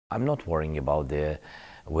I'm not worrying about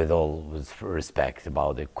with respect,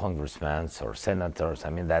 about the congressmen or senators. I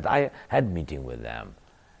mean, that I had meeting with them.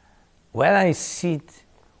 When I sit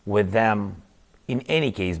with them, in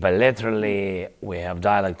any case, bilaterally, we have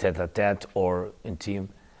dialogue tete-a-tete or in team,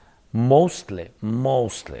 mostly,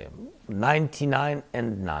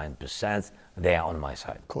 99.9%, they are on my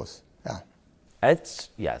side. Of course, yeah. It's,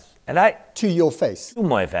 yes. And I... To your face? To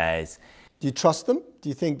my face. Do you trust them? Do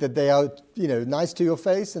you think that they are, nice to your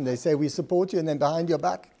face and they say, we support you, and then behind your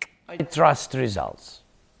back? I trust results.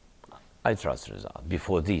 I trust results.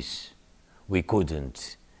 Before this, we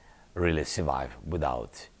couldn't really survive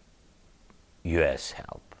without US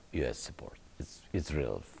help, US support. It's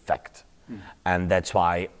real fact. And that's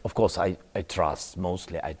why, of course, I trust,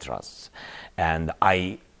 mostly I trust. And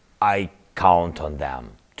I count on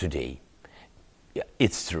them today. Yeah,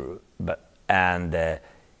 it's true.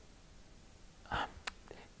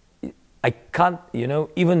 I can't,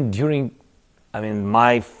 even during,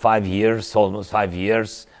 my 5 years, almost 5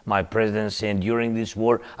 years, my presidency, and during this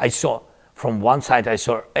war, I saw, from one side, I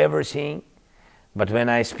saw everything. But when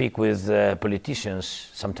I speak with politicians,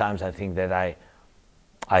 sometimes I think that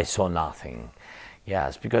I saw nothing.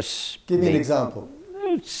 Yes, because... Give me an example.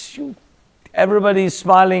 Everybody's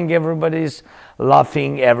smiling, everybody's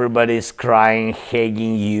laughing, everybody's crying,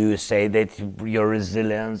 hugging you, say that you're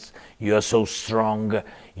resilient, you're so strong,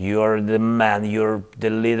 you're the man, you're the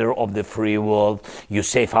leader of the free world, you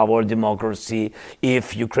save our democracy.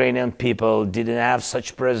 If Ukrainian people didn't have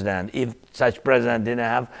such president, if such president didn't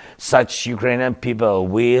have such Ukrainian people,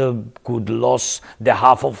 we could lose the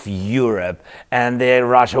half of Europe, and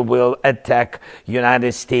Russia will attack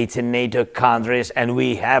United States and NATO countries, and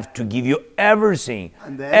we have to give you everything,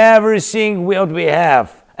 everything what we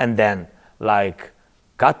have, and then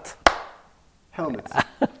cut helmets.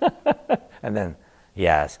 And then,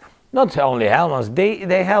 yes, not only helmets,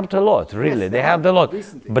 they helped a lot, really, yes, they helped a lot,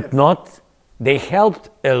 recently, but yes. They helped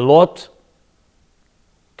a lot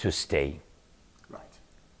to stay. Right.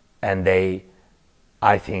 And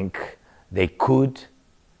I think they could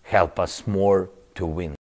help us more to win.